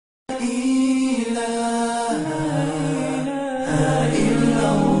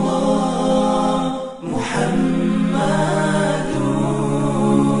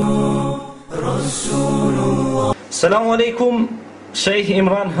Assalamu alaikum, Sheikh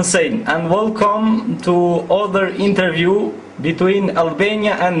Imran Hosein, and welcome to other interview between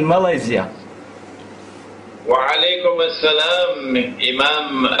Albania and Malaysia. Wa alaikum assalam,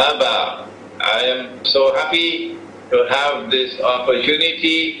 Imam Arber. I am so happy to have this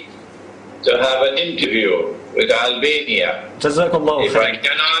opportunity to have an interview with Albania. Jazakallah khair.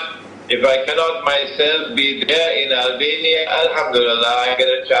 If I cannot myself be there in Albania, alhamdulillah, I get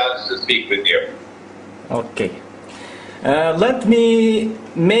a chance to speak with you. Okay. Let me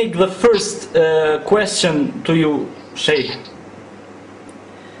make the first question to you, Sheikh.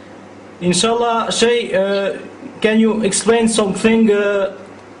 Inshallah, Sheikh, can you explain something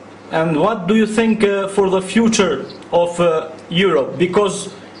and what do you think for the future of Europe? Because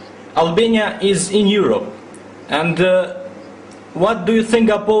Albania is in Europe. And what do you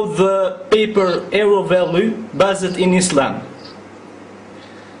think about the paper euro value based in Islam?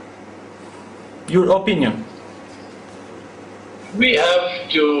 Your opinion. We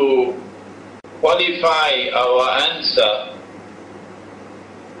have to qualify our answer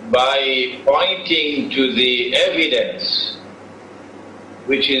by pointing to the evidence,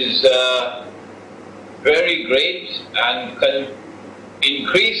 which is very great and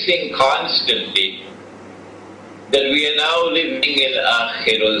increasing constantly, that we are now living in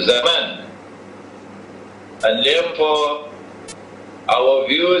Akhirul Zaman. And therefore, our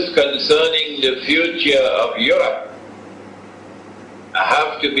views concerning the future of Europe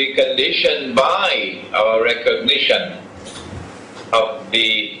have to be conditioned by our recognition of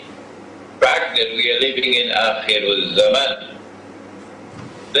the fact that we are living in Akhirul Zaman.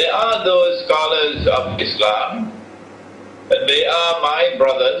 There are those scholars of Islam, and they are my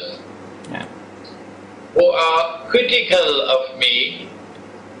brothers, who are critical of me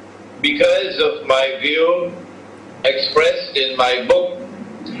because of my view expressed in my book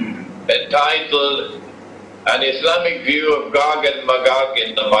entitled An Islamic View of Gog and Magog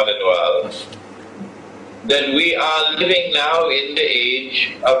in the Modern World, that we are living now in the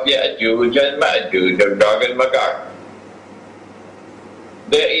age of Ya'juj and Ma'juj, of Gog and Magog.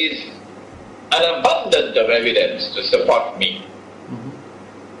 There is an abundance of evidence to support me.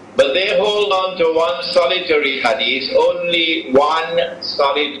 But they hold on to one solitary hadith, only one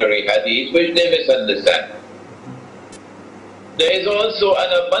solitary hadith, which they misunderstand. There is also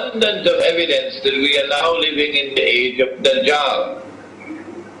an abundance of evidence that we are now living in the age of Dajjal,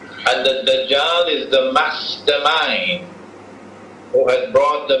 and that Dajjal is the mastermind who has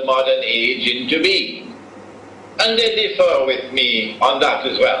brought the modern age into being. And they differ with me on that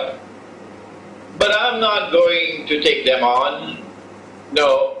as well. But I'm not going to take them on.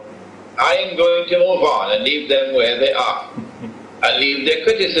 No, I am going to move on and leave them where they are, and leave their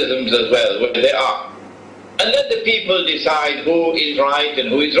criticisms as well where they are. And let the people decide who is right and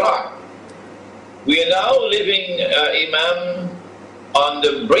who is wrong. We are now living, Imam, on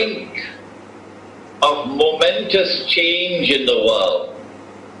the brink of momentous change in the world.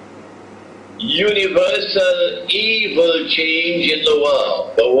 Universal evil change in the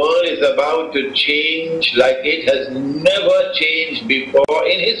world. The world is about to change like it has never changed before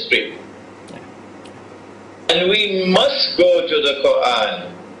in history. And we must go to the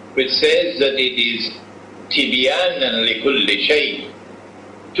Quran, which says that it is Tibyanan likulli shay,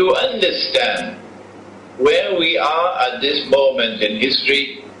 to understand where we are at this moment in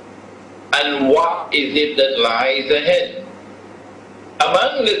history and what is it that lies ahead.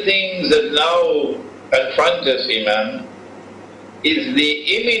 Among the things that now confront us, Imam, is the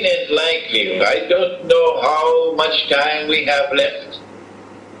imminent likelihood. I don't know how much time we have left.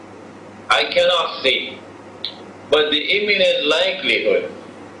 I cannot say. But the imminent likelihood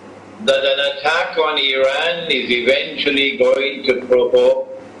that an attack on Iran is eventually going to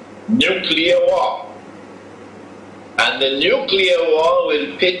provoke nuclear war. And the nuclear war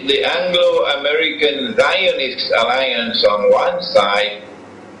will pit the Anglo-American Zionist alliance on one side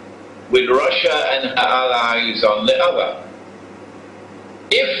with Russia and her allies on the other.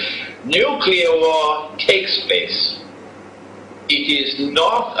 If nuclear war takes place, it is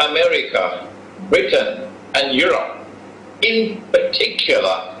North America, Britain and Europe in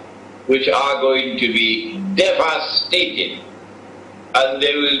particular which are going to be devastated, and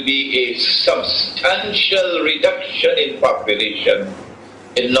there will be a substantial reduction in population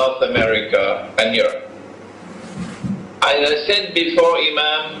in North America and Europe. As I said before,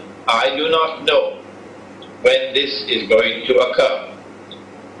 Imam, I do not know when this is going to occur.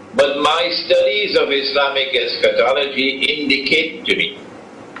 But my studies of Islamic eschatology indicate to me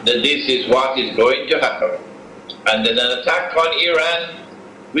that this is what is going to happen. And that an attack on Iran,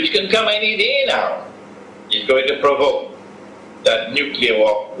 which can come any day now, is going to provoke that nuclear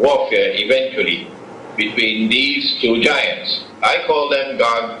warfare eventually between these two giants. I call them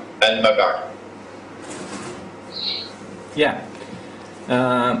Gog and Magog. Yeah.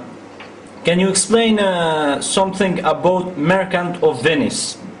 Can you explain something about Merchant of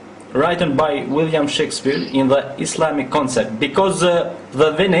Venice, written by William Shakespeare in the Islamic concept? Because the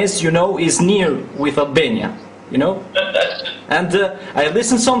Venice, you know, is near with Albania, you know. And I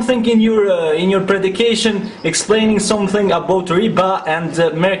listened something in your predication explaining something about riba and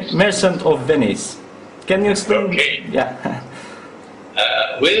Merchant of Venice. Can you explain? Okay. Yeah.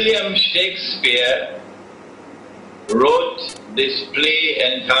 William Shakespeare wrote this play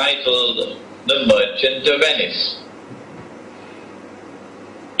entitled The Merchant of Venice.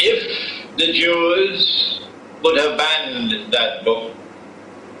 If the Jews would have banned that book,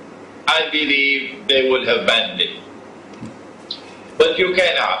 I believe they would have banned it. But you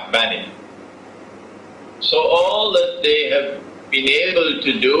cannot ban it. So all that they have been able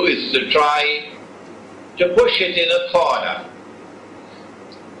to do is to try to push it in a corner.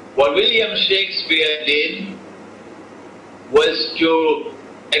 What William Shakespeare did was to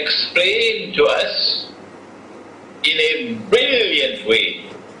explain to us in a brilliant way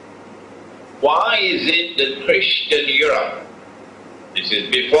why is it that Christian Europe, this is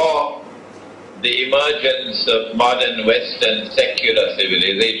before the emergence of modern Western secular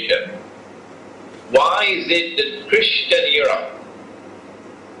civilization, why is it that Christian Europe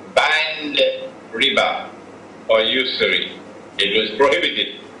banned riba or usury? It was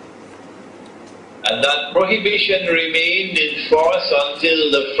prohibited. And that prohibition remained in force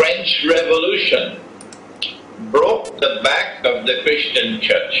until the French Revolution broke the back of the Christian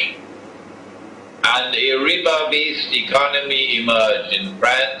church. And a riba-based economy emerged in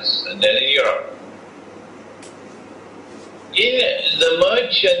France and then in Europe. In The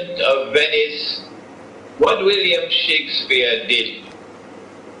Merchant of Venice, what William Shakespeare did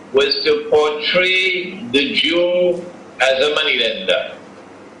was to portray the Jew as a moneylender.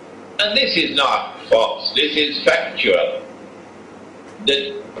 And this is not false, this is factual.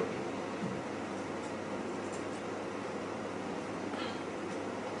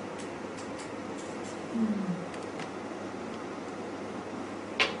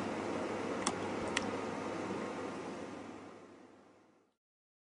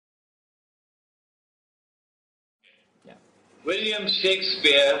 William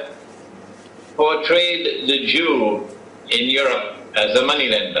Shakespeare portrayed the Jew in Europe as a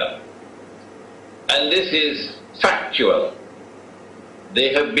moneylender. And this is factual.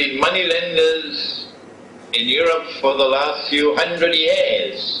 They have been moneylenders in Europe for the last few hundred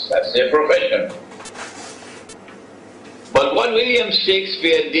years. That's their profession. But what William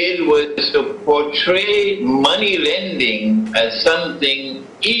Shakespeare did was to portray money lending as something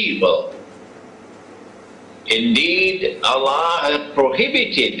evil. Indeed, Allah has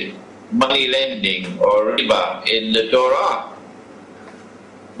prohibited money lending or riba in the Torah.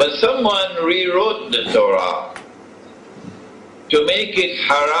 But someone rewrote the Torah to make it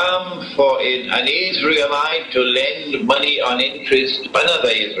haram for an Israelite to lend money on interest to another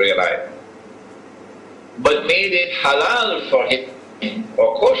Israelite, but made it halal for him,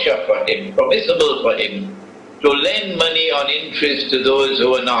 or kosher for him, permissible for him, to lend money on interest to those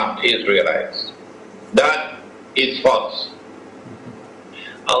who are not Israelites. That is false.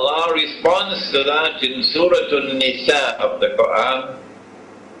 Allah responds to that in Surah An-Nisa of the Quran,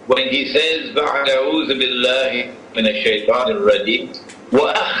 when He says, بَعْدَ أَعُوذُ بِاللَّهِ مِنَ الشَّيْطَانِ الرَّجِيمِ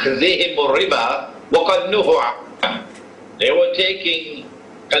وَأَخْذِهِمُ الرِّبَا وَقَدْ نُهُوا عَنْهُ. They were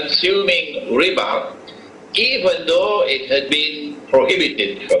consuming riba, even though it had been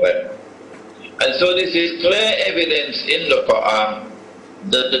prohibited for them. And so this is clear evidence in the Quran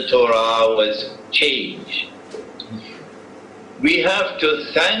that the Torah was changed. We have to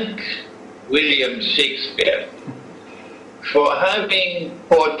thank William Shakespeare for having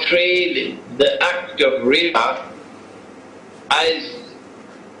portrayed the act of riba as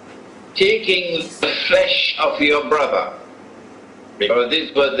taking the flesh of your brother, because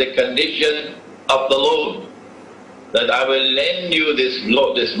this was the condition of the loan, that I will lend you this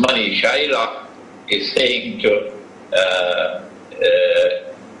money. Shaila is saying to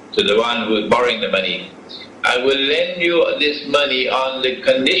the one who is borrowing the money, I will lend you this money on the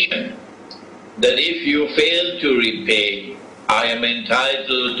condition that if you fail to repay, I am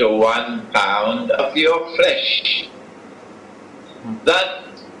entitled to £1 of your flesh. That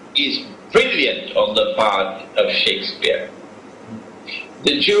is brilliant on the part of Shakespeare.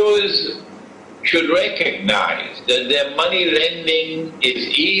 The Jews should recognize that their money lending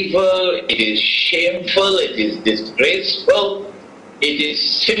is evil, it is shameful, it is disgraceful, it is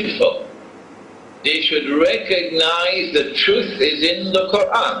sinful. They should recognize the truth is in the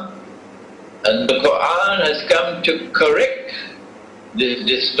Quran. And the Quran has come to correct this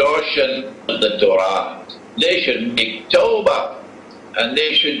distortion of the Torah. They should make tawbah and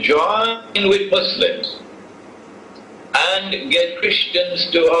they should join with Muslims and get Christians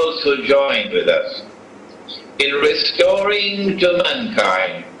to also join with us in restoring to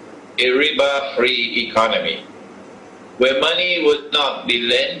mankind a riba-free economy where money would not be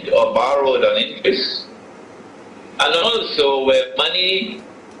lent or borrowed on interest, and also where money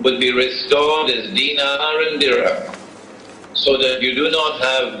would be restored as dinar and dirham, so that you do not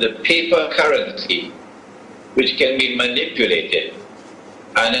have the paper currency which can be manipulated,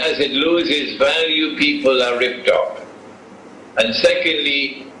 and as it loses value, people are ripped off. And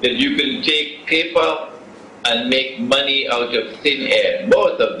secondly, that you can take paper and make money out of thin air.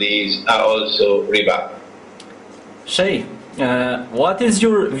 Both of these are also riba. Sheikh, what is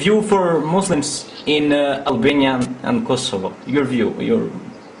your view for Muslims in Albania and Kosovo? Your view,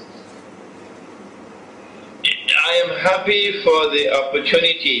 I am happy for the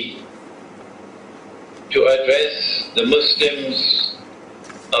opportunity to address the Muslims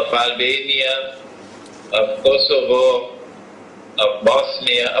of Albania, of Kosovo, of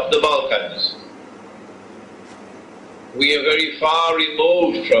Bosnia, of the Balkans. We are very far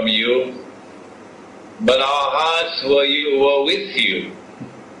removed from you, but our hearts were with you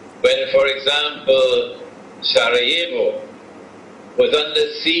when, for example, Sarajevo was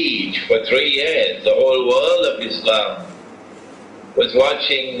under siege for 3 years. The whole world of Islam was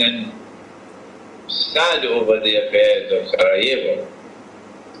watching and sad over the affairs of Sarajevo.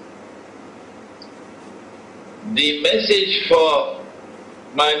 The message for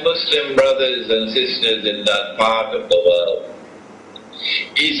my Muslim brothers and sisters in that part of the world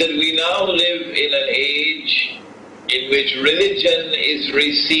is that we now live in an age in which religion is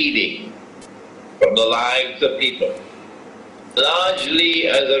receding from the lives of people, largely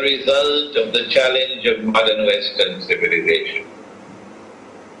as a result of the challenge of modern Western civilization.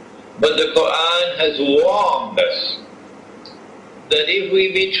 But the Quran has warned us that if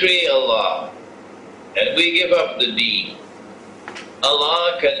we betray Allah and we give up the deen,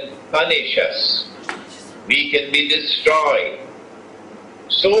 Allah can punish us. We can be destroyed.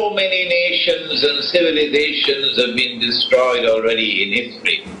 So many nations and civilizations have been destroyed already in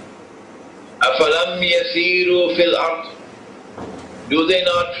history. أَفَلَمْ يَسِيرُوا فِي الْأَرْضِ? Do they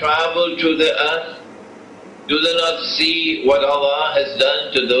not travel to the earth? Do they not see what Allah has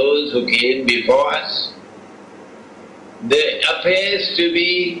done to those who came before us? There appears to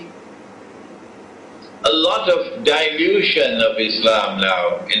be a lot of dilution of Islam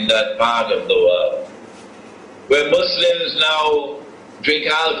now in that part of the world, where Muslims now drink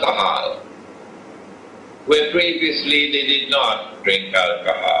alcohol, where previously they did not drink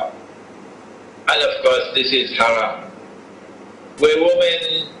alcohol. And of course this is haram, where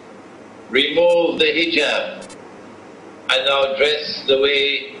women remove the hijab and now dress the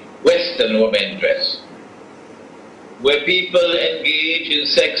way Western women dress, where people engage in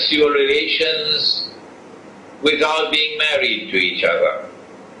sexual relations without being married to each other,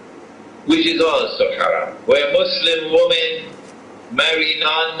 which is also haram, where Muslim women marry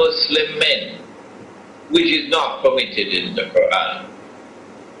non-Muslim men, which is not permitted in the Quran,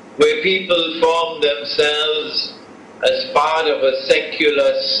 where people form themselves as part of a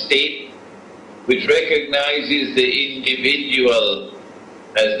secular state which recognizes the individual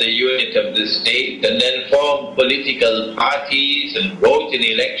as the unit of the state, and then form political parties and vote in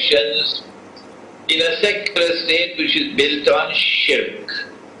elections in a secular state which is built on shirk.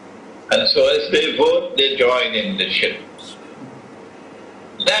 And so as they vote, they join in the shirk.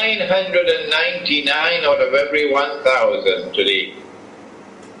 999 out of every 1,000 today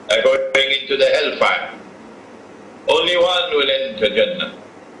are going into the hellfire. Only one will enter Jannah.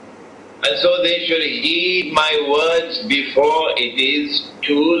 And so they should heed my words before it is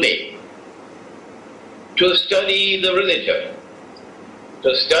too late. To study the religion,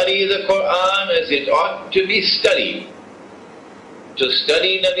 to study the Quran as it ought to be studied, to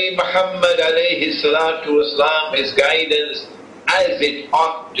study Nabi Muhammad alayhi salatu wasalam, his guidance, as it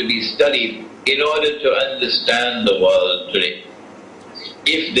ought to be studied in order to understand the world today.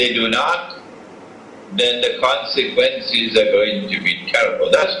 If they do not, then the consequences are going to be terrible.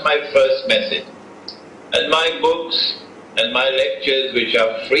 That's my first message. And my books and my lectures, which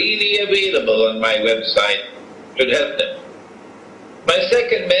are freely available on my website, should help them. My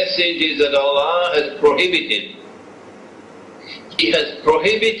second message is that Allah has prohibited, He has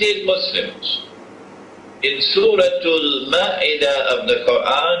prohibited Muslims. In Surah Al-Ma'idah of the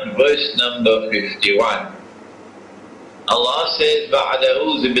Quran, verse number 51, Allah says, بَعْدَ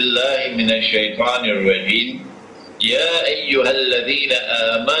أَعُوذُ بِاللَّهِ مِنَ الشَّيْطَانِ الرَّجِيمِ يَا أَيُّهَا الَّذِينَ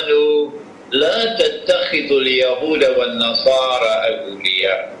آمَنُوا لا تتخذوا اليهود والنصارى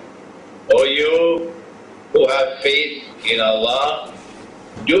أولياء. O you who have faith in Allah,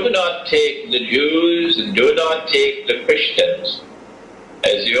 do not take the Jews and do not take the Christians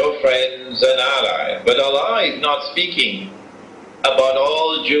as your friends and allies. But Allah is not speaking about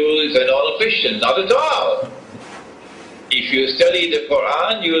all Jews and all Christians, not at all. If you study the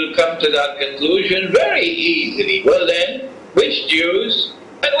Quran, you will come to that conclusion very easily. Well then, which Jews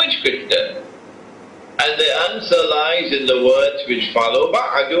and which Christians? And the answer lies in the words which follow,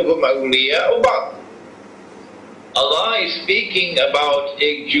 بَعْدُهُمْ أَوْلِيَاءُ بَعْضٍ. Allah is speaking about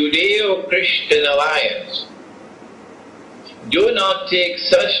a Judeo-Christian alliance. Do not take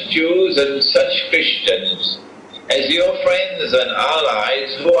such Jews and such Christians as your friends and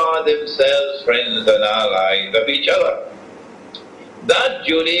allies who are themselves friends and allies of each other. That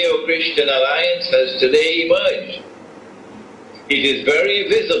Judeo-Christian alliance has today emerged. It is very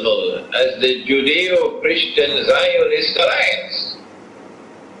visible as the Judeo-Christian Zionist alliance.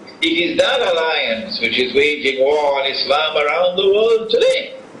 It is that alliance which is waging war on Islam around the world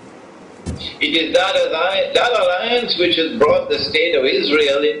today. It is that alliance which has brought the state of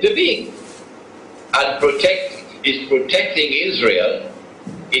Israel into being and is protecting Israel.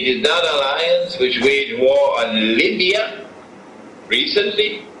 It is that alliance which waged war on Libya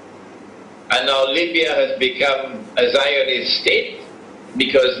recently, and now Libya has become a Zionist state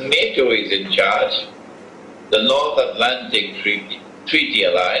because NATO is in charge, the North Atlantic Treaty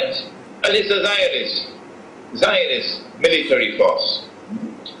Alliance, and it's a Zionist military force.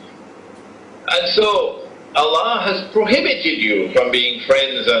 And so Allah has prohibited you from being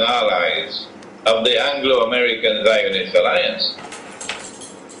friends and allies of the Anglo-American Zionist Alliance.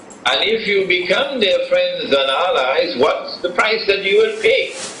 And if you become their friends and allies, what's the price that you will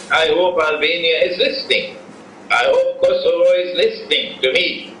pay? I hope Albania is listening. I hope Kosovo is listening to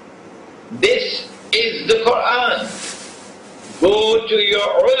me. This is the Quran. Go to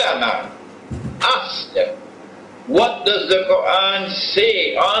your ulama. Ask them, what does the Quran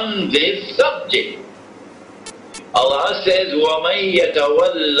say on this subject? Allah says, وَمَنْ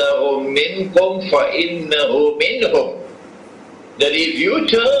يَتَوَلَّهُمْ مِنْكُمْ فَإِنَّهُ مِنْهُمْ. That if you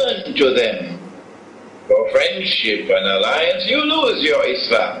turn to them for friendship and alliance, you lose your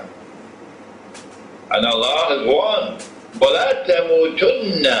Islam. And Allah has warned, وَلَا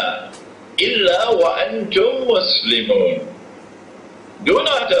تَمُوتُنَّ إِلَّا وَأَنْتُمْ مُسْلِمُونَ. Do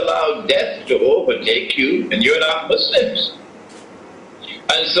not allow death to overtake you and you're not Muslims.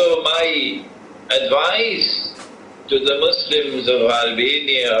 And so my advice to the Muslims of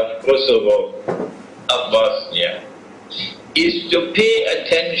Albania, of Kosovo, of Bosnia, is to pay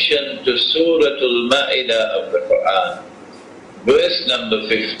attention to Surah Al-Ma'idah of the Quran, verse number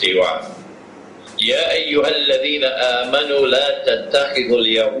 51. يا أيها الذين آمنوا لا تتخذوا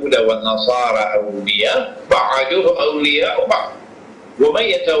اليهود والنصارى أولياء بعضهم أولياء بعض ومن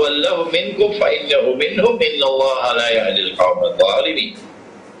يتولهم منكم فإنه منهم إن الله لا يهدي القوم الظالمين.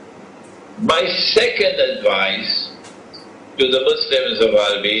 My second advice to the Muslims of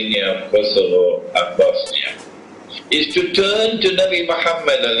Albania, Kosovo and Bosnia is to turn to Nabi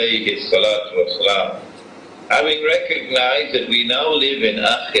Muhammad alayhi salatu wasalam, having recognized that we now live in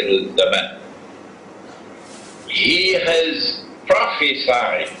Akhirul Zaman. He has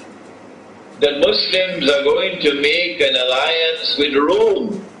prophesied that Muslims are going to make an alliance with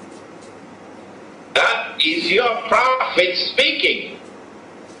Rome. That is your prophet speaking,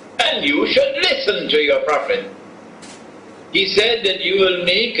 and you should listen to your prophet. He said that you will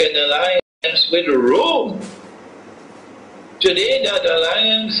make an alliance with Rome. Today that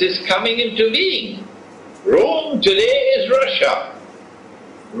alliance is coming into being. Rome today is Russia.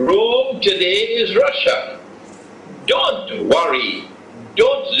 Rome today is Russia. Don't worry,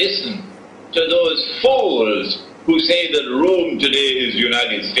 don't listen to those fools who say that Rome today is the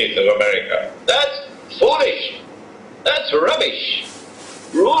United States of America. That's foolish. That's rubbish.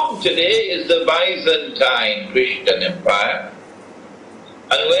 Rome today is the Byzantine Christian Empire.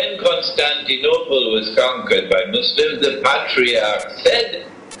 And when Constantinople was conquered by Muslims, the Patriarch said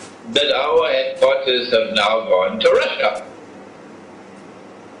that our headquarters have now gone to Russia.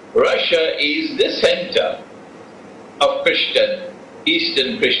 Russia is the center of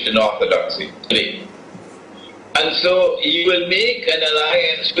Eastern Christian Orthodoxy today. And so you will make an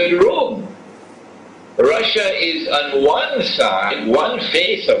alliance with Rome. Russia is on one side, one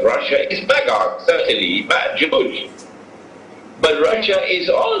face of Russia is Magog, certainly, Jewish. But Russia is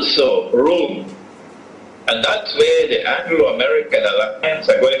also Rome. And that's where the Anglo-American alliance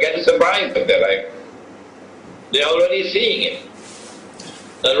are going to get a surprise of their life. They're already seeing it.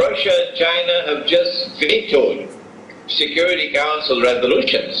 Now Russia and China have just vetoed Security Council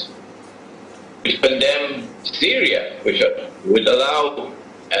resolutions which condemn Syria, which would allow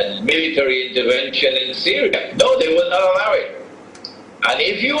a military intervention in Syria. No, they will not allow it. And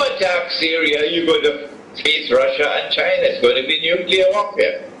if you attack Syria, you're going to face Russia and China. It's going to be nuclear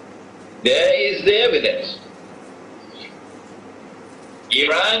warfare. There is the evidence.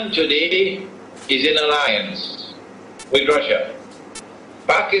 Iran today is in alliance with Russia.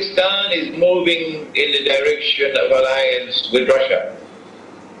 Pakistan is moving in the direction of alliance with Russia.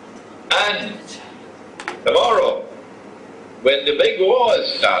 And tomorrow, when the big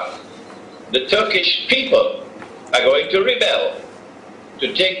wars start, the Turkish people are going to rebel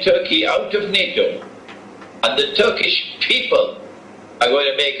to take Turkey out of NATO. And the Turkish people are going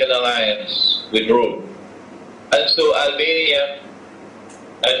to make an alliance with Rome. And so Albania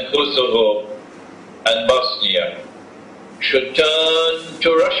and Kosovo and Bosnia should turn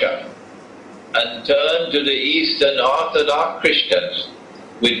to Russia and turn to the Eastern Orthodox Christians,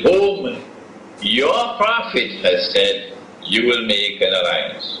 with whom your prophet has said you will make an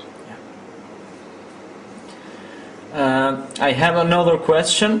alliance. I have another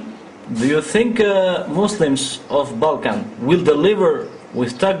question. Do you think Muslims of Balkan will deliver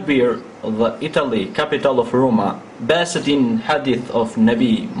with takbir the Italy, capital of Roma, based in hadith of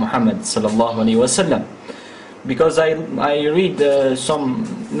Nabi Muhammad sallallahu alaihi wasallam? Because I read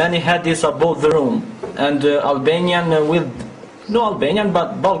many hadiths about the Rome, and Albanian no Albanian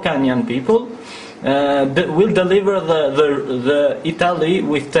but Balkanian people will deliver the Italy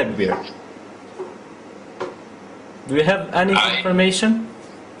with takbir. Do you have any information?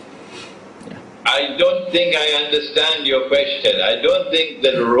 I don't think I understand your question. I don't think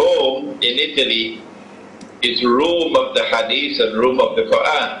that Rome in Italy is room of the hadith and room of the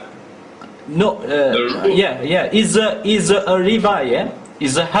Quran. No, is a riwayah,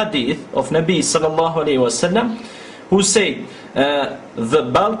 is a hadith of Nabi sallallahu alaihi wasallam, who said the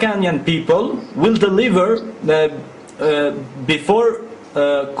Balkanian people will deliver before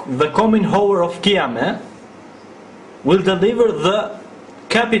the coming hour of Qiyamah, will deliver the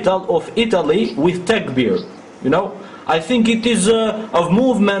capital of Italy with takbir. You know, I think it is a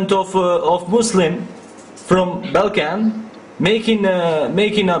movement of Muslim from Balkan making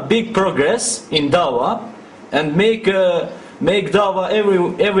a big progress in dawah, and make dawah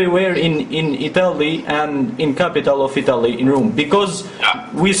everywhere in Italy and in capital of Italy, in Rome, because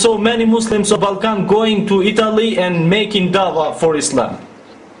we saw many Muslims of Balkan going to Italy and making dawah for Islam.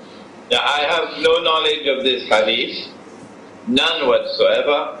 I have no knowledge of this hadith, none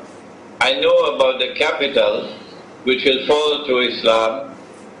whatsoever. I know about the capital which will fall to Islam,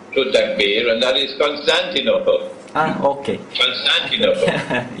 to Takbir, and that is Constantinople. Okay. Constantinople,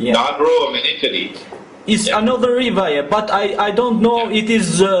 yeah. Not Rome in Italy. It's another riwayah, but I don't know it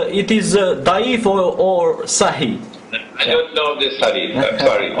is da'if or sahih. I don't know this hadith, I'm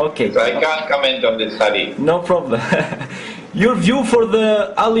sorry. Okay. So I can't comment on this hadith. No problem. Your view for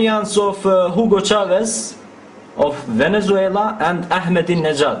the alliance of Hugo Chavez of Venezuela and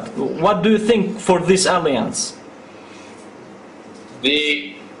Ahmadinejad. What do you think for this alliance?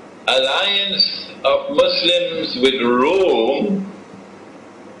 The alliance of Muslims with Rome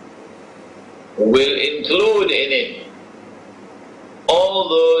will include in it all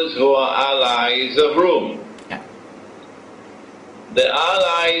those who are allies of Rome. Yeah. The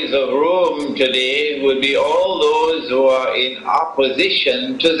allies of Rome today would be all those who are in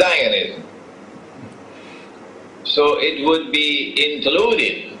opposition to Zionism. So it would be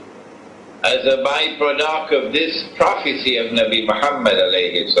included as a byproduct of this prophecy of Nabi Muhammad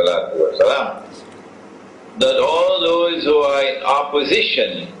alayhi salatu wasalam, that all those who are in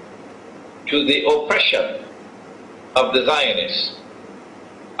opposition to the oppression of the Zionists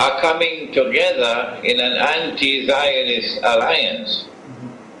are coming together in an anti-Zionist alliance.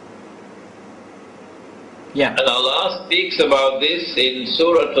 Yeah. And Allah speaks about this in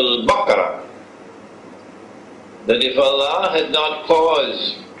Surah Al-Baqarah, that if Allah had not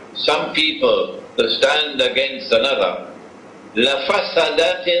caused some people to stand against another,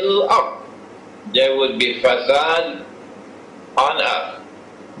 لَفَسَدَتِ الْأَرْضِ, there would be fasad on earth.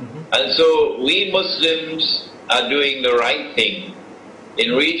 And so we Muslims are doing the right thing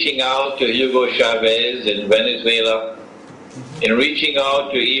in reaching out to Hugo Chavez in Venezuela, in reaching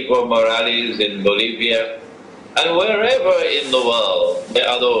out to Evo Morales in Bolivia, and wherever in the world there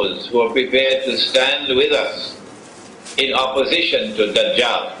are those who are prepared to stand with us in opposition to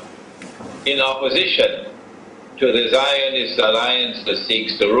Dajjal, in opposition to the Zionist alliance that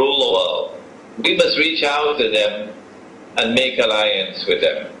seeks to rule the world. We must reach out to them and make alliance with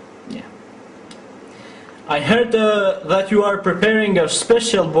them. Yeah. I heard that you are preparing a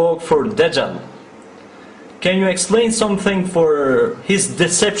special book for Dajjal. Can you explain something for his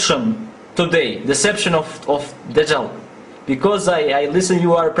deception today, deception of Dajjal? Because I listen,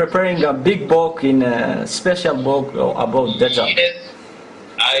 you are preparing a big book, in a special book about Dajjal. Yes,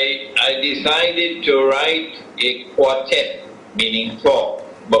 I decided to write a quartet, meaning 4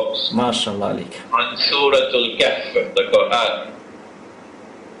 books, MashaAllah alik. on Surah Al-Kahf, the Quran.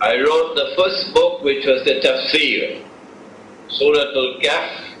 I wrote the first book, which was the tafsir, Surah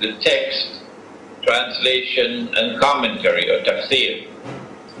Al-Kahf, the text, translation and commentary, or tafsir.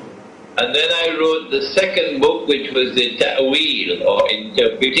 And then I wrote the second book, which was the ta'wil, or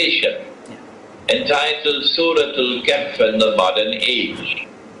interpretation, entitled Surah Al-Kahf and the Modern Age.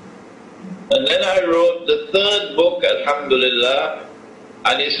 And then I wrote the third book, alhamdulillah,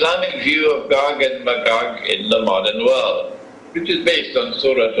 an Islamic view of Gog and Magog in the modern world, which is based on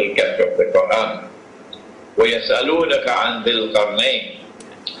Surah Al-Kahf of the Quran. وَيَسْأَلُونَكَ عَنْ ذِي الْقَرْنَيْنِ.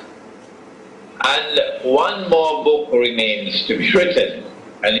 And one more book remains to be written,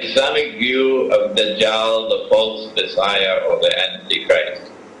 an Islamic view of Dajjal, the false Messiah or the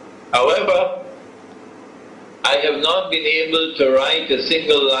Antichrist. However, I have not been able to write a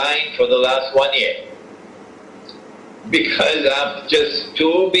single line for the last 1 year, because I'm just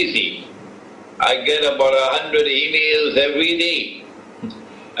too busy. I get about 100 emails every day,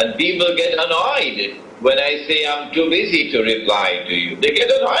 and people get annoyed when I say I'm too busy to reply to you. They get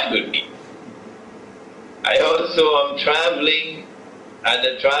annoyed with me. I also am traveling, and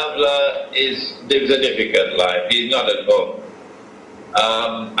the traveler lives a difficult life. He's not at home.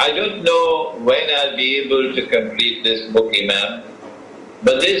 I don't know when I'll be able to complete this book, Imam,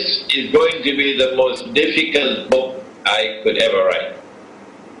 but this is going to be the most difficult book I could ever write.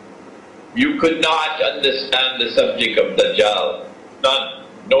 You could not understand the subject of Dajjal. None.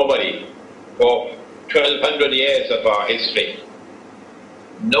 Nobody. For 1200 years of our history,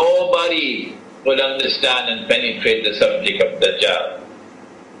 nobody could understand and penetrate the subject of Dajjal.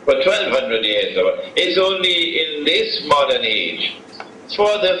 For 1200 years. It's only in this modern age,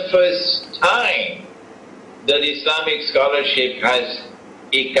 for the first time, that Islamic scholarship has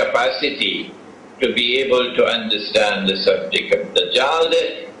a capacity to be able to understand the subject of Dajjal.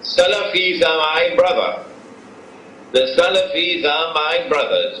 The Salafis are my brother. The Salafis are my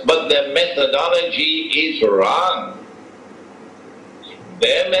brothers, but their methodology is wrong.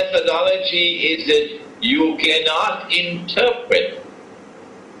 Their methodology is that you cannot interpret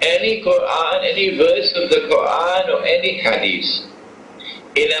any Quran, any verse of the Quran or any hadith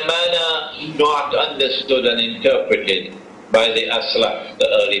in a manner not understood and interpreted by the Aslaf, the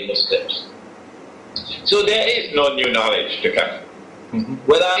early Muslims. So there is no new knowledge to come.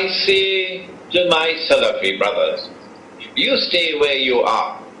 When I say to my Salafi brothers, you stay where you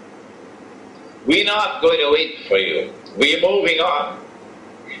are. We're not going to wait for you. We're moving on.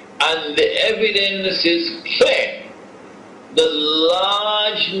 And the evidence is clear. The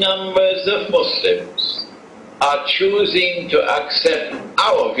large numbers of Muslims are choosing to accept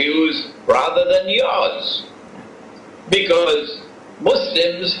our views rather than yours. Because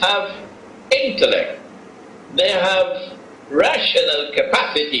Muslims have intellect. They have rational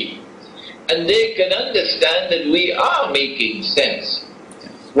capacity, and they can understand that we are making sense.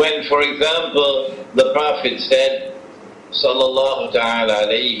 When, for example, the Prophet said, sallallahu ta'ala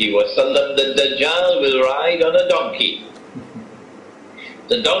alayhi wa sallam, the Dajjal will ride on a donkey.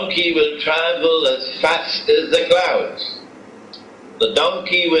 The donkey will travel as fast as the clouds. The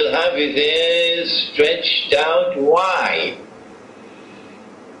donkey will have his ears stretched out wide.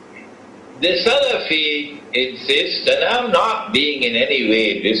 The Salafi insist, and I'm not being in any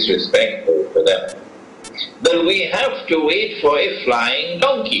way disrespectful to them, that we have to wait for a flying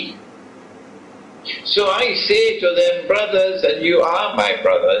donkey. So I say to them, brothers, and you are my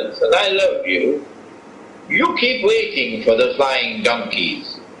brothers, and I love you, you keep waiting for the flying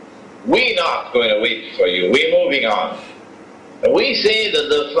donkeys. We're not going to wait for you. We're moving on. And we say that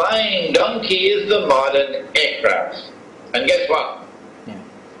the flying donkey is the modern aircraft. And guess what?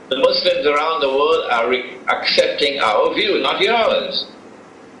 The Muslims around the world are accepting our view, not yours.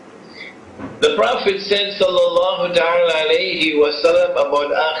 The Prophet said, sallallahu ta'ala alayhi wa sallam,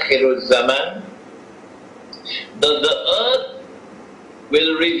 about Akhirul Zaman, that the earth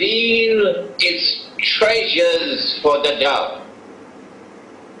will reveal its treasures for Dajjal.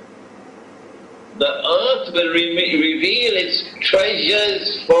 The earth will reveal its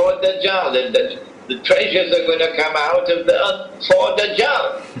treasures for Dajjal. The treasures are going to come out of the earth for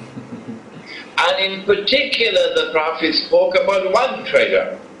Dajjal. And in particular, the Prophet spoke about one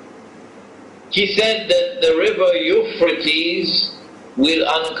treasure. He said that the river Euphrates will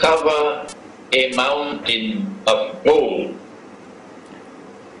uncover a mountain of gold.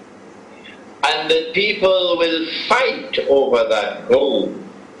 And the people will fight over that gold.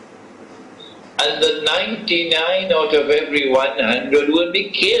 and the 99 out of every 100 will be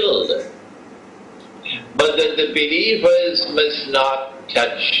killed. But that the believers must not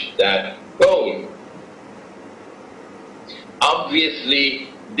touch that gold. Obviously,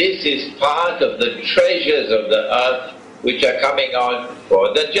 this is part of the treasures of the earth which are coming out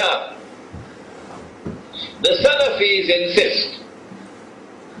for the job. The Salafis insist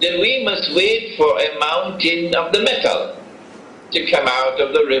that we must wait for a mountain of the metal to come out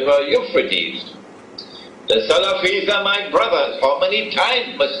of the river Euphrates. The Salafis are my brothers. How many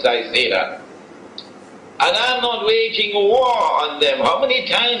times must I say that? And I'm not waging war on them. How many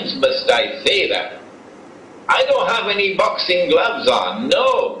times must I say that? I don't have any boxing gloves on.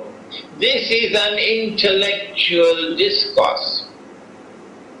 No. This is an intellectual discourse.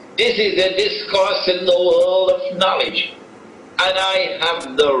 This is a discourse in the world of knowledge. And I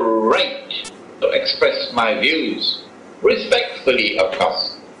have the right to express my views, respectfully, of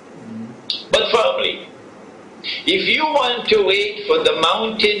course, but firmly. If you want to wait for the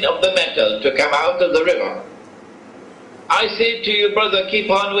mountain of the metal to come out of the river, I say to you, brother, keep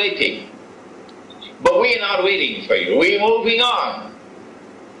on waiting. But we're not waiting for you. We're moving on.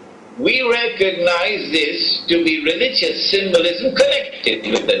 We recognize this to be religious symbolism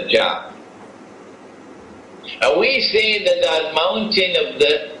connected with the job. And we say that that mountain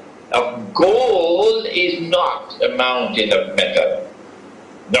of gold is not a mountain of metal.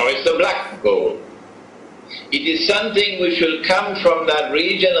 No, it's the black gold. It is something which will come from that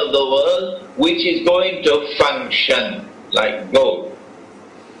region of the world which is going to function like gold.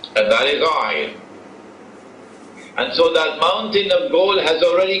 And that is oil. And so that mountain of gold has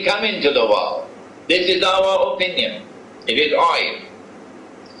already come into the world. This is our opinion. It is oil.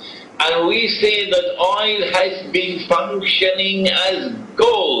 And we say that oil has been functioning as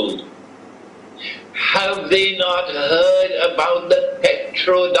gold. Have they not heard about the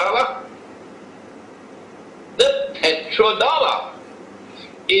petrodollar? The petrodollar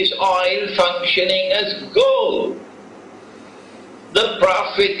is oil functioning as gold. The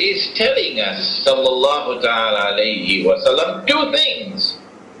Prophet is telling us, sallallahu ta'ala alayhi wa sallam, two things.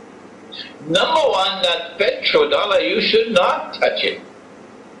 Number one, that petrodollar, you should not touch it.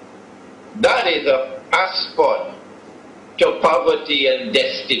 That is a passport to poverty and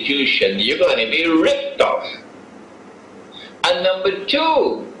destitution. You're going to be ripped off. And number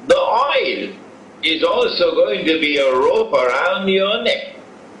two, the oil is also going to be a rope around your neck,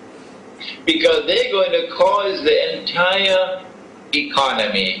 because they're going to cause the entire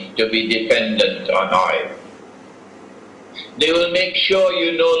economy to be dependent on oil. They will make sure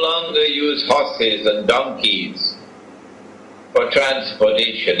you no longer use horses and donkeys for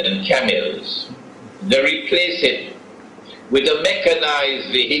transportation and camels. They replace it with a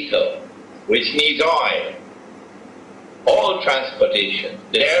mechanized vehicle which needs oil. All transportation,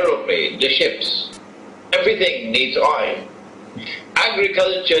 the aeroplane, the ships, everything needs oil.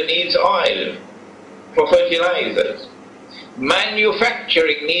 Agriculture needs oil for fertilizers.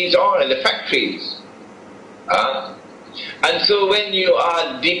 Manufacturing needs oil, the factories. And so when you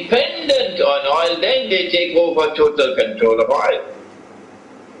are dependent on oil, then they take over total control of oil.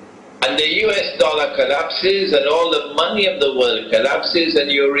 And the US dollar collapses and all the money of the world collapses and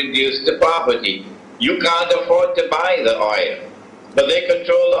you're reduced to poverty. You can't afford to buy the oil, but they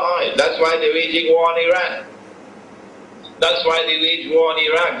control the oil. That's why they're waging war in Iran. That's why they wage war in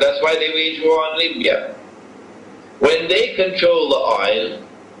Iraq. That's why they wage war in Libya. When they control the oil,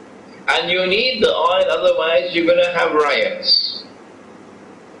 and you need the oil, otherwise you're going to have riots.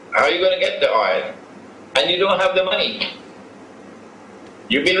 How are you going to get the oil? And you don't have the money.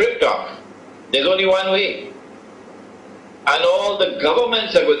 You've been ripped off. There's only one way. And all the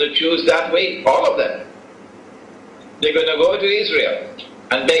governments are going to choose that way, all of them. They're going to go to Israel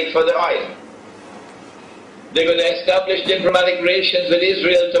and beg for the oil. They're going to establish diplomatic relations with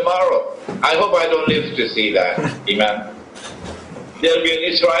Israel tomorrow. I hope I don't live to see that, Imam. There'll be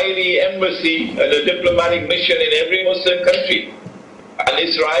an Israeli embassy and a diplomatic mission in every Muslim country. An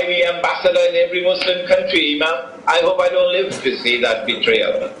Israeli ambassador in every Muslim country, Imam. I hope I don't live to see that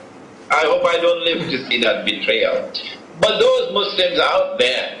betrayal. I hope I don't live to see that betrayal. But those Muslims out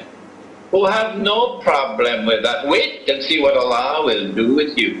there who have no problem with that, wait and see what Allah will do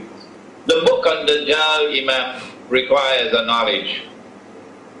with you. The book on Dajjal, Imam, requires a knowledge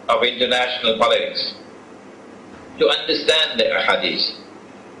of international politics to understand the hadith.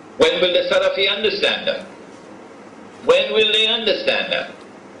 When will the Salafi understand that? When will they understand that?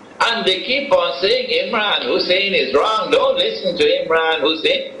 And they keep on saying Imran Hosein is wrong. Don't listen to Imran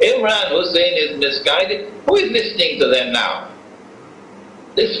Hosein. Imran Hosein is misguided. Who is listening to them now?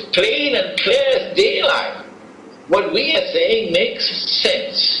 This plain and clear as daylight. What we are saying makes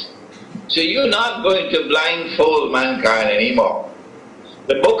sense. So you're not going to blindfold mankind anymore.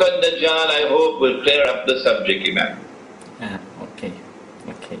 The book on Dajjal, I hope, will clear up the subject, Imam. Okay.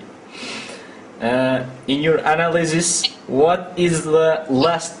 In your analysis, what is the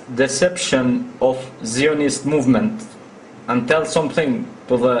last deception of Zionist movement? And tell something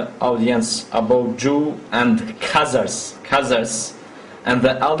to the audience about Jew and Khazars, and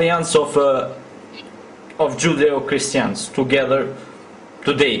the alliance of Judeo-Christians together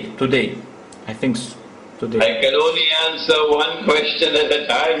today. I think today. I can only answer one question at a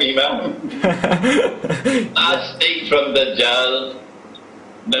time, Imam. Last thing from Dajjal,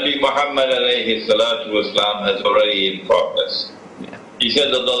 Nabi Muhammad alayhi salatu wasalam has already informed us. Yeah. He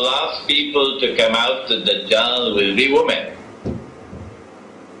said that the last people to come out to Dajjal will be women.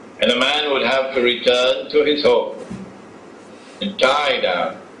 And a man would have to return to his home and tie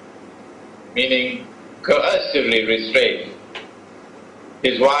down, meaning coercively restrain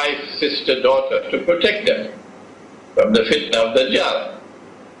his wife, sister, daughter, to protect them from the fitna of Dajjal.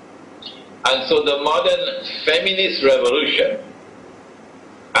 And so the modern feminist revolution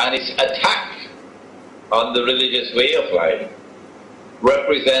and its attack on the religious way of life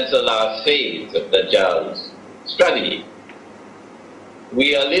represents the last phase of Dajjal's strategy.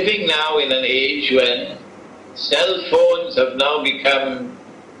 We are living now in an age when cell phones have now become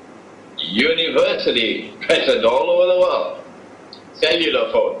universally present all over the world.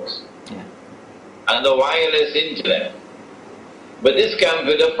 Cellular phones, yeah, and the wireless internet. But this comes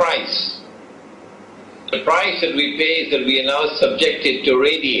with a price. The price that we pay is that we are now subjected to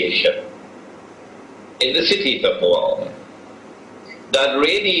radiation in the cities of the world. That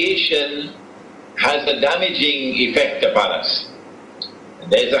radiation has a damaging effect upon us.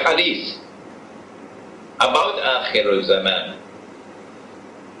 There's a hadith about Akhirul Zaman.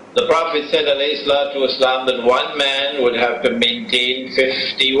 The Prophet said, alayhi salatu wasalam, that one man would have to maintain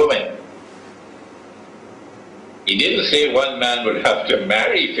 50 women. He didn't say one man would have to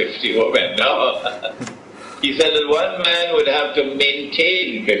marry 50 women, no. He said that one man would have to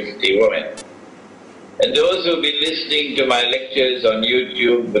maintain 50 women. And those who've been listening to my lectures on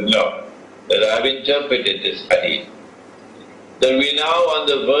YouTube would know that I've interpreted this hadith. That we're now on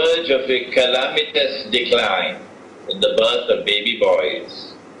the verge of a calamitous decline in the birth of baby boys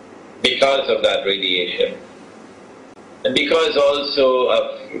because of that radiation. And because also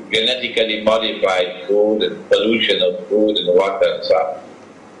of genetically modified food and pollution of food and water and so on,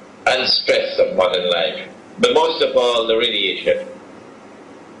 and stress of modern life. But most of all, the radiation.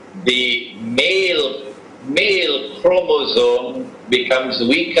 The male chromosome becomes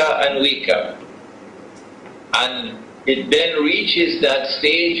weaker and weaker. And it then reaches that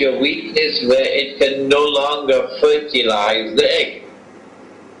stage of weakness where it can no longer fertilize the egg.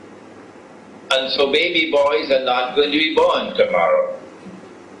 And so baby boys are not going to be born tomorrow.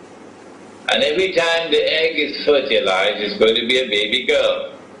 And every time the egg is fertilized, it's going to be a baby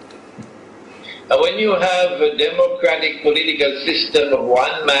girl. And when you have a democratic political system of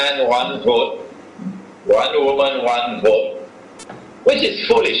one man, one vote, one woman, one vote, which is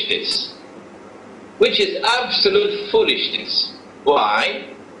foolishness, which is absolute foolishness. Why?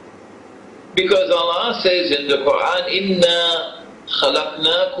 Because Allah says in the Quran, Inna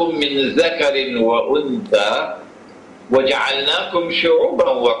خلقناكم من ذكر وأنثى وجعلناكم شعوبا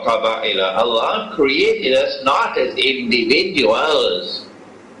وقبائل. Allah created us not as individuals,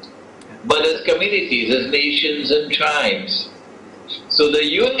 but as communities, as nations and tribes. So the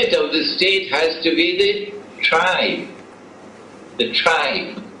unit of the state has to be the tribe, the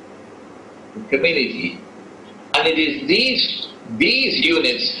community. And it is these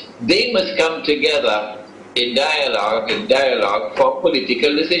units, they must come together in dialogue for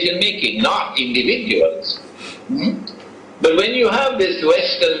political decision making, not individuals. But when you have this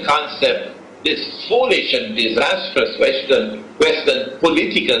Western concept, this foolish and disastrous Western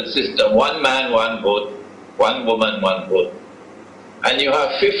political system, one man, one vote, one woman, one vote, and you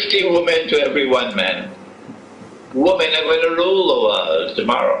have 50 women to every one man, women are going to rule the world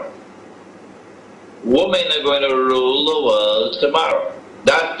tomorrow. Women are going to rule the world tomorrow.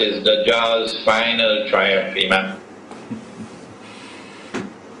 That is Dajjal's final triumph, Imam.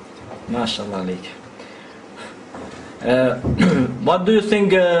 MashaAllah alayk. What do you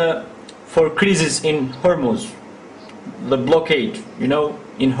think for crisis in Hormuz? The blockade, in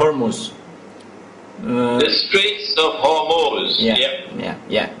Hormuz. The Straits of Hormuz.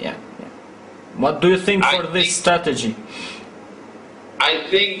 Yeah. What do you think for this strategy? I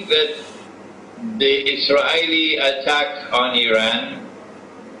think that the Israeli attack on Iran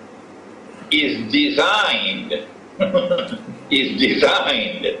is designed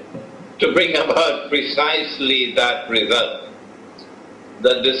to bring about precisely that result.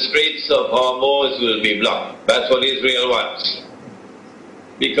 that the Straits of Hormuz will be blocked. That's what Israel wants.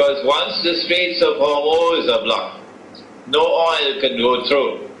 Because once the Straits of Hormuz are blocked, no oil can go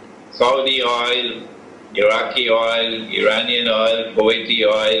through. Saudi oil, Iraqi oil, Iranian oil, Kuwaiti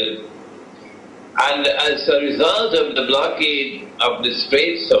oil. And as a result of the blockade of the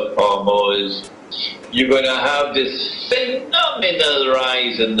Straits of Hormuz, you're going to have this phenomenal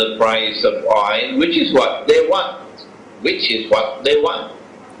rise in the price of oil, which is what they want.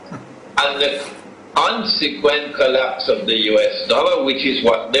 And the consequent collapse of the US dollar, which is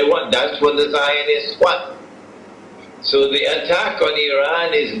what they want. That's what the Zionists want. So the attack on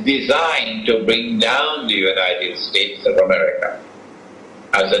Iran is designed to bring down the United States of America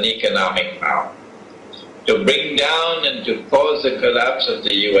as an economic power, to bring down and to cause the collapse of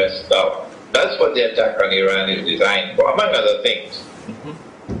the US dollar. That's what the attack on Iran is designed for, among other things.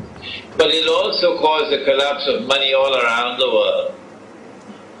 But it'll also cause the collapse of money all around the world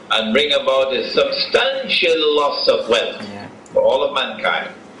and bring about a substantial loss of wealth for all of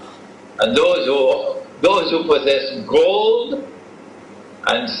mankind. And those who possess gold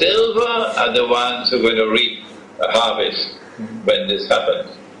and silver are the ones who are going to reap the harvest when this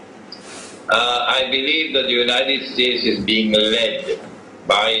happens. I believe that the United States is being led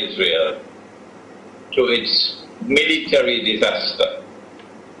by Israel to its military disaster.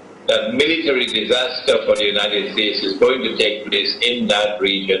 That military disaster for the United States is going to take place in that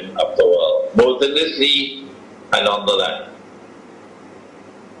region of the world, both in the sea and on the land.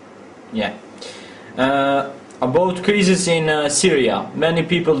 Yeah. About crisis in Syria, many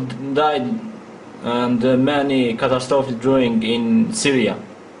people died and many catastrophes during in Syria.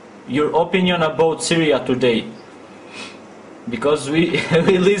 Your opinion about Syria today? Because we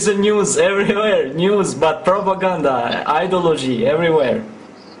listen news everywhere, but propaganda, ideology everywhere.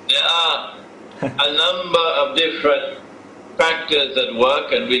 There are a number of different factors at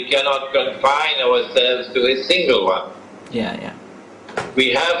work, and we cannot confine ourselves to a single one. Yeah. We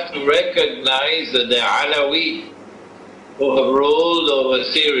have to recognize that the Alawi who have ruled over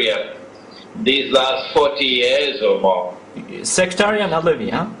Syria these last 40 years or more. Sectarian Alawi,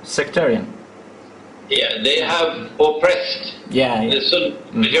 huh? Sectarian. Yeah, they have oppressed the Sunni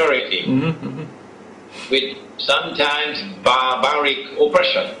majority with sometimes barbaric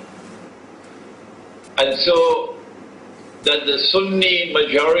oppression. And so that the Sunni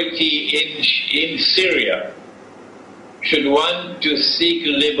majority in Syria should want to seek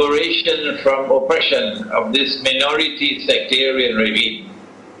liberation from oppression of this minority sectarian regime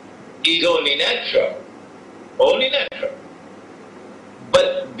is only natural.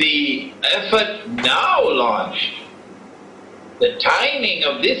 But the effort now launched, the timing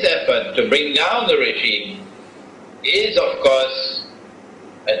of this effort to bring down the regime is, of course,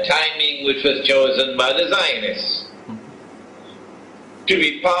 a timing which was chosen by the Zionists to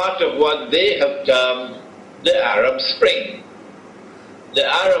be part of what they have termed the Arab Spring. The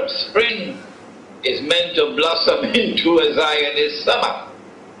Arab Spring is meant to blossom into a Zionist summer.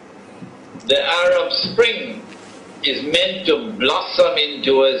 The Arab Spring is meant to blossom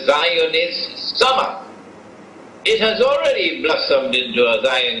into a Zionist summer. It has already blossomed into a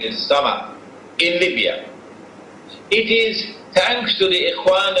Zionist summer in Libya. It is thanks to the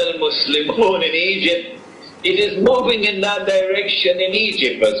Ikhwan al-Muslimun in Egypt, it is moving in that direction in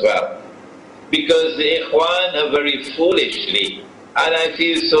Egypt as well. Because the Ikhwan have very foolishly, and I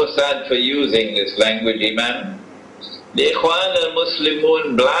feel so sad for using this language, Imam, the Ikhwan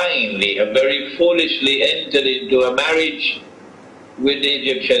al-Muslimun blindly have very foolishly entered into a marriage with the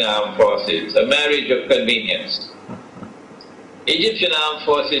Egyptian armed forces, a marriage of convenience. Egyptian armed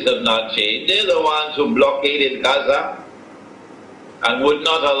forces have not changed. They're the ones who blockaded Gaza and would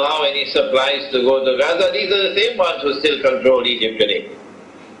not allow any supplies to go to Gaza. These are the same ones who still control Egypt today,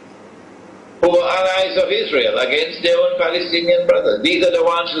 who were allies of Israel against their own Palestinian brothers. These are the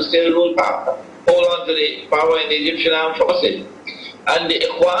ones who still rule power, hold on to the power in the Egyptian armed forces. And the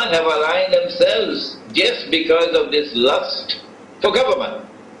Ikhwan have aligned themselves just because of this lust for government.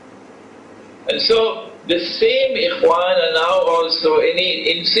 And so the same Ikhwan are now also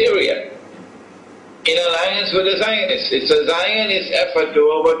in Syria, in alliance with the Zionists. It's a Zionist effort to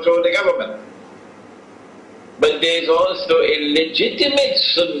overthrow the government. But there is also a legitimate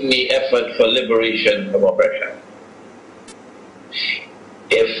Sunni effort for liberation from oppression.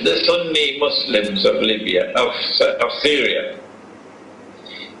 If the Sunni Muslims of Libya, of Syria,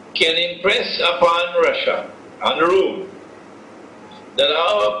 can impress upon Russia and Rome that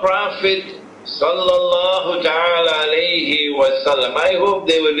our Prophet sallallahu ta'ala alayhi wasallam, I hope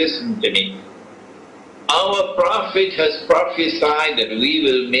they will listen to me, our Prophet has prophesied that we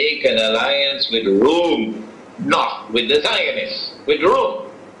will make an alliance with Rome not with the Zionists, with Rome.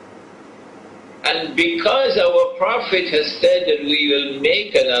 And because our Prophet has said that we will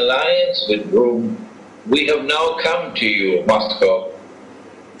make an alliance with Rome, we have now come to you, Moscow,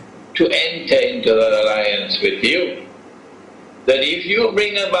 to enter into that alliance with you. That if you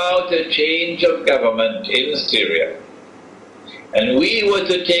bring about a change of government in Syria, and we were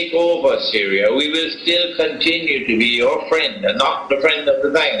to take over Syria, we will still continue to be your friend and not the friend of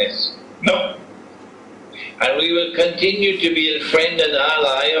the Zionists. No. And we will continue to be a friend and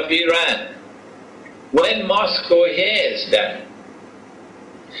ally of Iran. When Moscow hears that,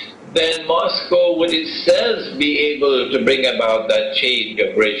 then Moscow would itself be able to bring about that change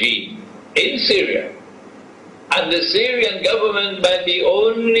of regime in Syria. And the Syrian government might be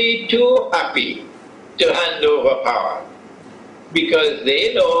only too happy to hand over power, because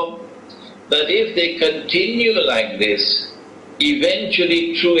they know that if they continue like this,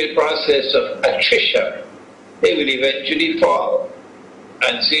 eventually through a process of attrition, they will eventually fall.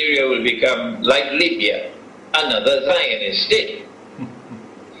 And Syria will become, like Libya, another Zionist state.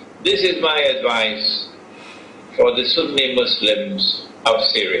 This is my advice for the Sunni Muslims of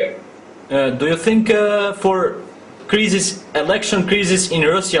Syria. Do you think for election crisis in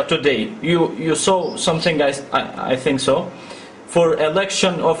Russia today, you saw something, I think so, for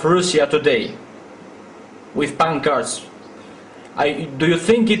election of Russia today, with pancards, do you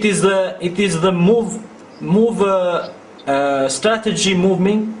think it is the strategy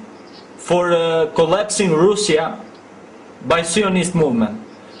moving for collapsing Russia by Zionist movement,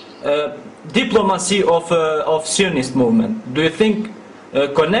 diplomacy of Zionist movement? Do you think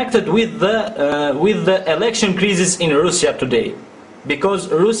connected with the election crisis in Russia today? Because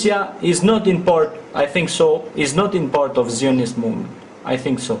Russia is not in part, I think so, is not in part of Zionist movement. I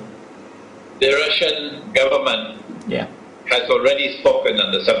think so. The Russian government has already spoken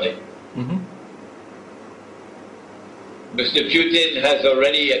on the subject. Mm-hmm. Mr. Putin has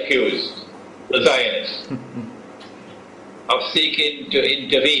already accused the Zionists of seeking to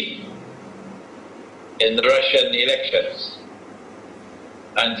intervene in the Russian elections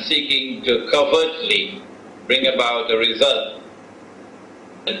and seeking to covertly bring about a result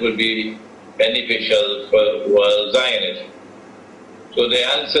that would be beneficial for world Zionism. So the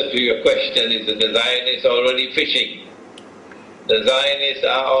answer to your question is that the Zionists are already fishing. The Zionists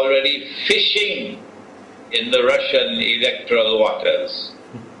are already fishing in the Russian electoral waters.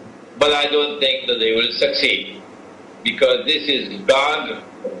 But I don't think that they will succeed, because this is Gog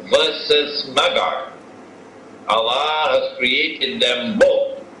versus Magog. Allah has created them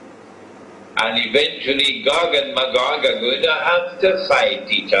both. And eventually Gog and Magog are going to have to fight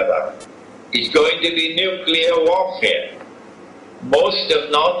each other. It's going to be nuclear warfare. Most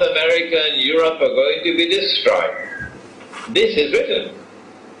of North America and Europe are going to be destroyed. This is written.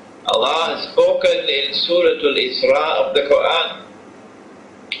 Allah has spoken in Surah Al-Isra of the Quran,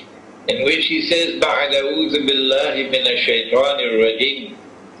 in which He says, بَعْدَ أَعُوذُ بِاللَّهِ مِنَ الشَّيْطَانِ الرَّجِيمِ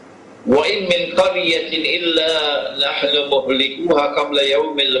وَإِن مِّن قَرْيَةٍ إِلَّا نَحْنُ مُهْلِكُوهَا قَبْلَ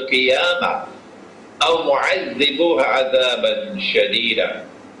يَوْمِ الْقِيَامَةِ أَوْ مُعَذِّبُوهَا عَذَابًا شَدِيدًا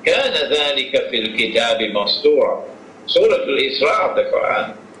كَانَ ذَلِكَ فِي الْكِتَابِ مَسْطُورًا. Surah Al-Isra of the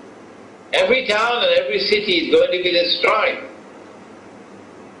Quran. Every town and every city is going to be destroyed.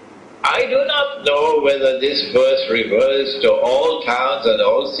 I do not know whether this verse refers to all towns and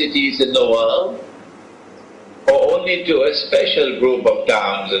all cities in the world, or only to a special group of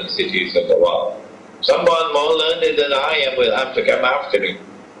towns and cities in the world. Someone more learned than I am will have to come after me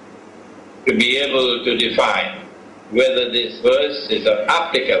to be able to define whether this verse is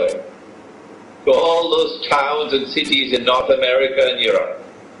applicable to all those towns and cities in North America and Europe,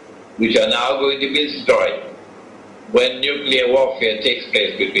 which are now going to be destroyed when nuclear warfare takes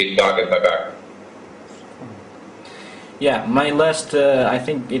place between Gog and Magog. Yeah, I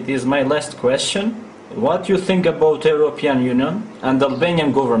think it is my last question. What do you think about European Union and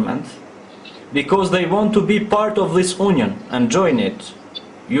Albanian government? Because they want to be part of this union and join it.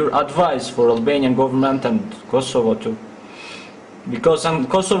 Your advice for Albanian government and Kosovo too? Because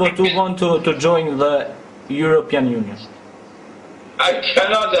Kosovo too want to join the European Union. I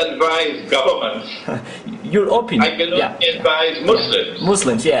cannot advise governments. Your opinion. I can only advise Muslims.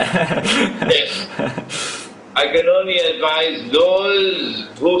 Muslims, yeah. Yes. I can only advise those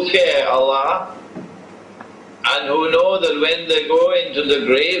who fear Allah and who know that when they go into the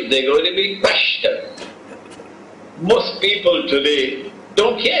grave, they're going to be questioned. Most people today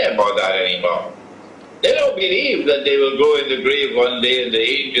don't care about that anymore. They don't believe that they will go in the grave one day and the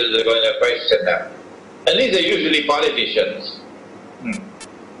angels are going to question them. And these are usually politicians.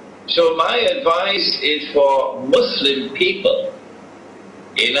 So my advice is for Muslim people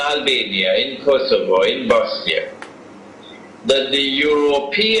in Albania, in Kosovo, in Bosnia, that the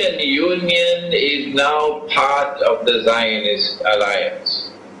European Union is now part of the Zionist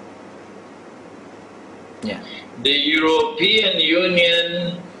alliance. Yeah. The European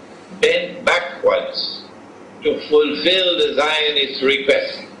Union bent backwards to fulfill the Zionist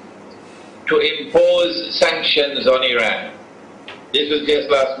request to impose sanctions on Iran. This was just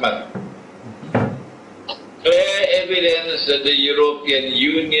last month. Clear evidence that the European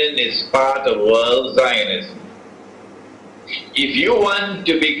Union is part of world Zionism. If you want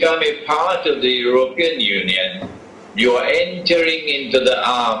to become a part of the European Union, you are entering into the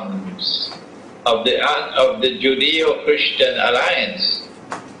arms of the Judeo-Christian alliance.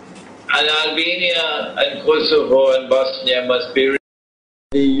 And Albania and Kosovo and Bosnia must be.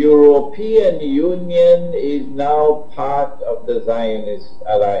 The European Union is now part of the Zionist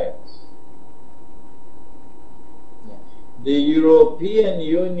alliance. The European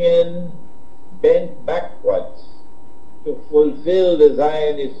Union bent backwards to fulfill the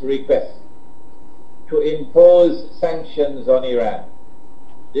Zionist request to impose sanctions on Iran.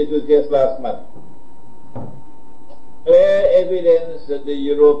 This was just last month. Clear evidence that the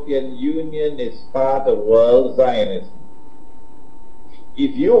European Union is part of world Zionism.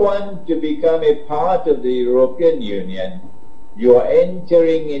 If you want to become a part of the European Union, you are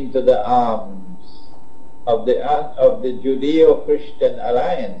entering into the arms of the Judeo-Christian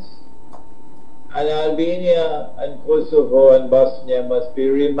alliance. And Albania and Kosovo and Bosnia must be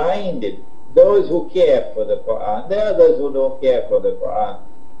reminded, those who care for the Quran, there are others who don't care for the Quran.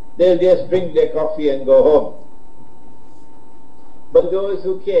 They'll just drink their coffee and go home. But those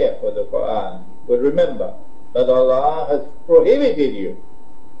who care for the Quran will remember that Allah has prohibited you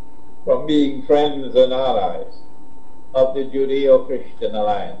from being friends and allies of the Judeo-Christian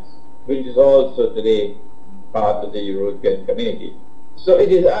alliance, which is also today part of the European community. So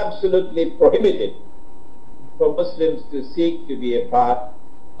it is absolutely prohibited for Muslims to seek to be a part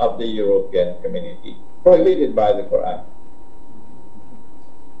of the European community, prohibited by the Quran.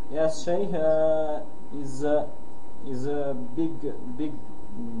 Yes, Sheikh, is a big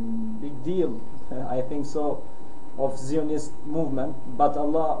deal, I think so, of Zionist movement. But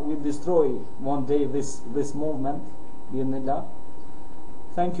Allah will destroy one day this movement, bi'idhnillah.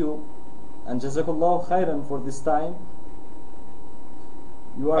 Thank you, and Jazakallah khairan for this time.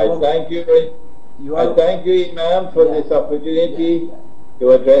 I thank you, Imam, for this opportunity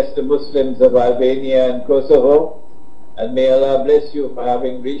to address the Muslims of Albania and Kosovo, and may Allah bless you for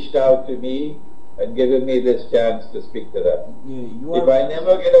having reached out to me and given me this chance to speak to them. If I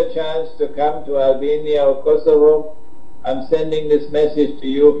never get a chance to come to Albania or Kosovo, I'm sending this message to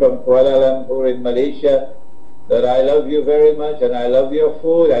you from Kuala Lumpur in Malaysia, that I love you very much and I love your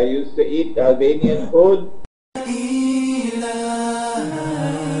food. I used to eat Albanian food.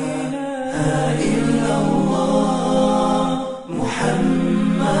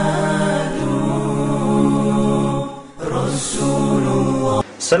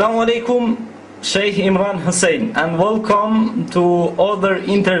 Assalamu alaikum, Sheikh Imran Hosein, and welcome to other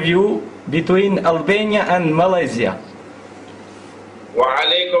interview between Albania and Malaysia. Wa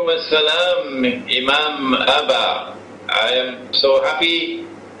alaikum assalam, Imam Arber. I am so happy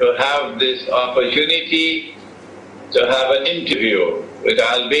to have this opportunity to have an interview with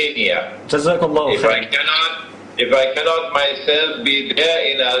Albania. Jazakallah. If I cannot myself be there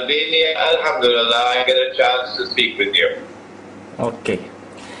in Albania, alhamdulillah, I get a chance to speak with you. Okay.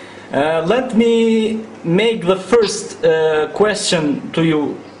 Let me make the first question to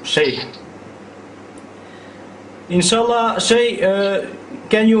you, Sheikh. Inshallah, Sheikh,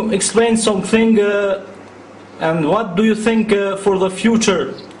 can you explain something and what do you think for the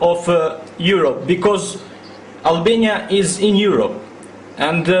future of Europe? Because Albania is in Europe.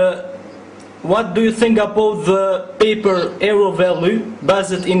 And what do you think about the paper euro value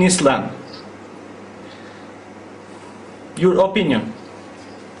based in Islam? Your opinion?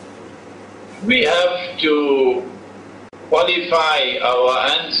 We have to qualify our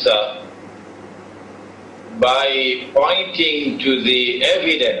answer by pointing to the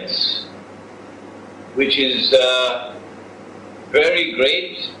evidence, which is very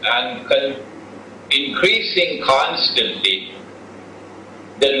great and increasing constantly,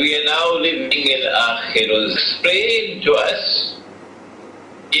 that we are now living in Akhirul. Explained to us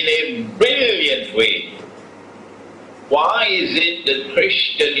in a brilliant way. Why is it that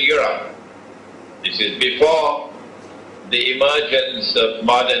Christian Europe, this is before the emergence of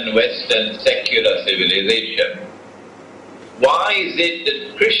modern Western secular civilization, why is it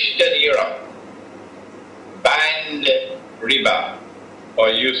that Christian Europe banned riba or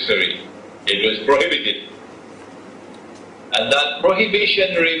usury? It was prohibited. And that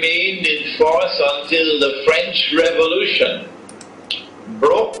prohibition remained in force until the French Revolution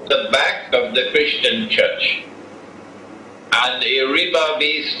broke the back of the Christian church and a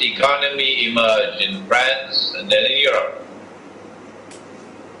riba-based economy emerged in France and then in Europe.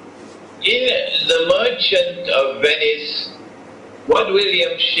 In The Merchant of Venice, what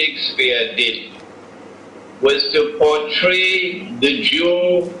William Shakespeare did was to portray the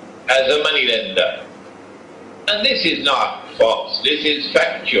Jew as a moneylender. And this is not false, this is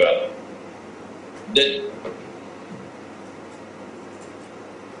factual.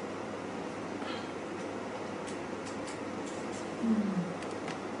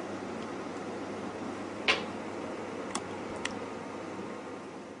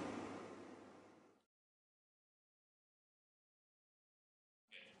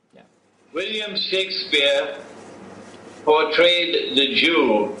 William Shakespeare portrayed the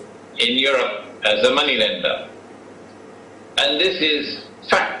Jew in Europe as a moneylender. And this is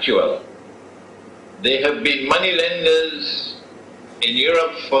factual. They have been moneylenders in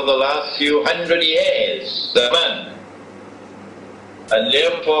Europe for the last few hundred years, and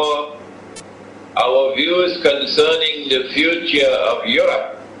therefore our views concerning the future of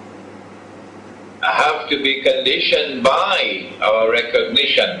Europe have to be conditioned by our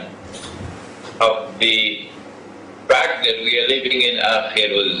recognition of the fact that we are living in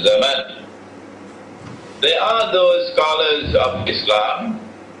Akhirul Zaman. There are those scholars of Islam,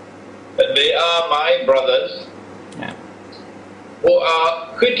 and they are my brothers, who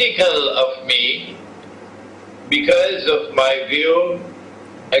are critical of me because of my view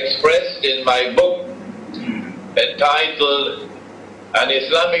expressed in my book entitled An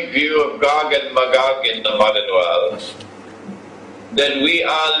Islamic View of Gog and Magog in the Modern World, that we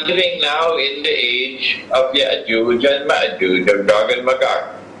are living now in the age of Ya'juj and Ma'juj, of Gog and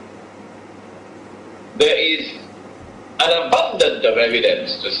Magog. There is an abundance of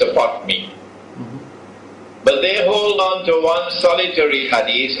evidence to support me. But they hold on to one solitary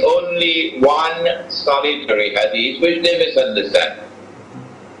hadith, only one solitary hadith, which they misunderstand.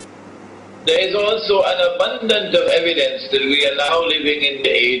 There is also an abundance of evidence that we are now living in the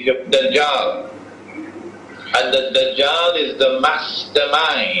age of Dajjal, and that Dajjal is the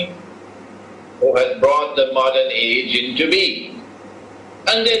mastermind who has brought the modern age into being.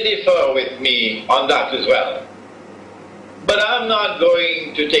 And they differ with me on that as well. But I'm not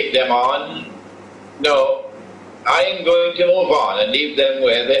going to take them on. No, I am going to move on and leave them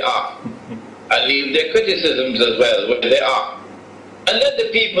where they are, and leave their criticisms as well where they are. And let the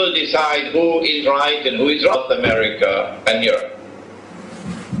people decide who is right and who is wrong, North America and Europe.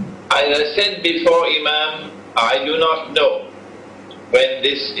 As I said before, Imam, I do not know when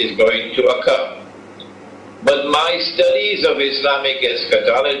this is going to occur. But my studies of Islamic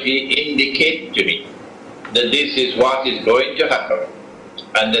eschatology indicate to me that this is what is going to happen.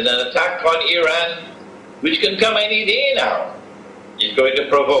 And then an attack on Iran, which can come any day now, is going to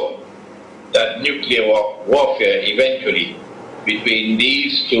provoke that nuclear warfare eventually between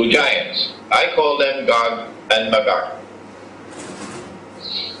these two giants. I call them Gog and Magog.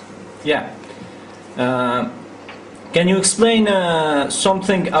 Yeah. Can you explain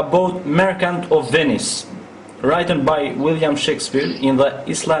something about Merchant of Venice, written by William Shakespeare in the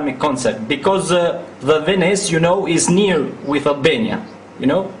Islamic concept? Because the Venice, you know, is near with Albania, you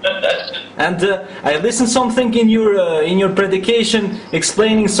know. And I listened something in your predication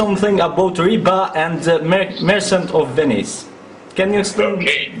explaining something about riba and Merchant of Venice. Can you explain?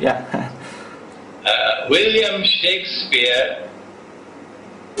 Okay. Yeah. William Shakespeare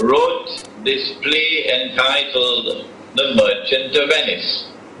wrote this play entitled The Merchant of Venice.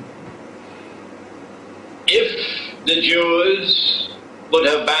 If the Jews would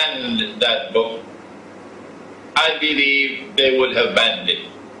have banned that book, I believe they would have banned it.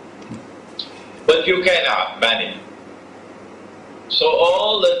 But you cannot ban it. So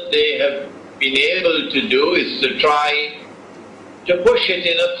all that they have been able to do is to try to push it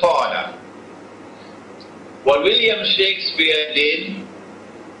in a corner. What William Shakespeare did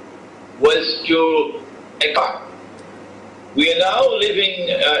was to echo. We are now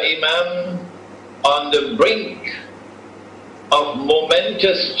living, Imam, on the brink of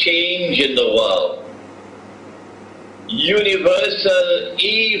momentous change in the world. Universal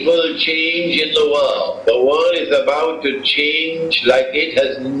evil change in the world. The world is about to change like it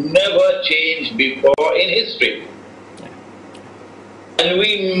has never changed before in history. And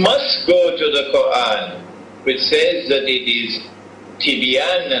we must go to the Quran, which says that it is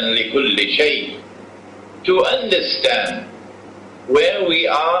Tibyanan likulli shay, to understand where we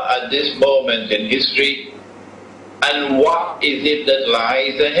are at this moment in history and what is it that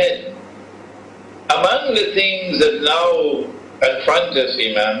lies ahead. Among the things that now confront us,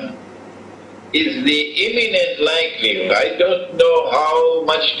 Imam, is the imminent likelihood. I don't know how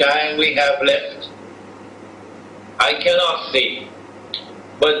much time we have left. I cannot say.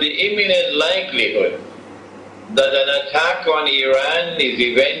 But the imminent likelihood that an attack on Iran is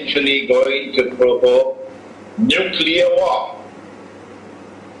eventually going to provoke nuclear war.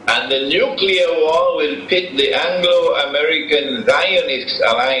 And the nuclear war will pit the Anglo-American Zionist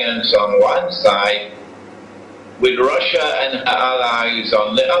alliance on one side with Russia and her allies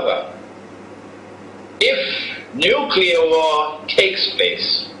on the other. If nuclear war takes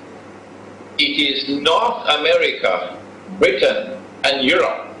place, it is North America, Britain and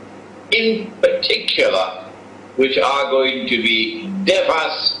Europe in particular which are going to be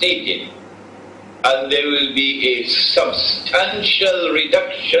devastated, and there will be a substantial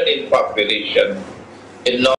reduction in population in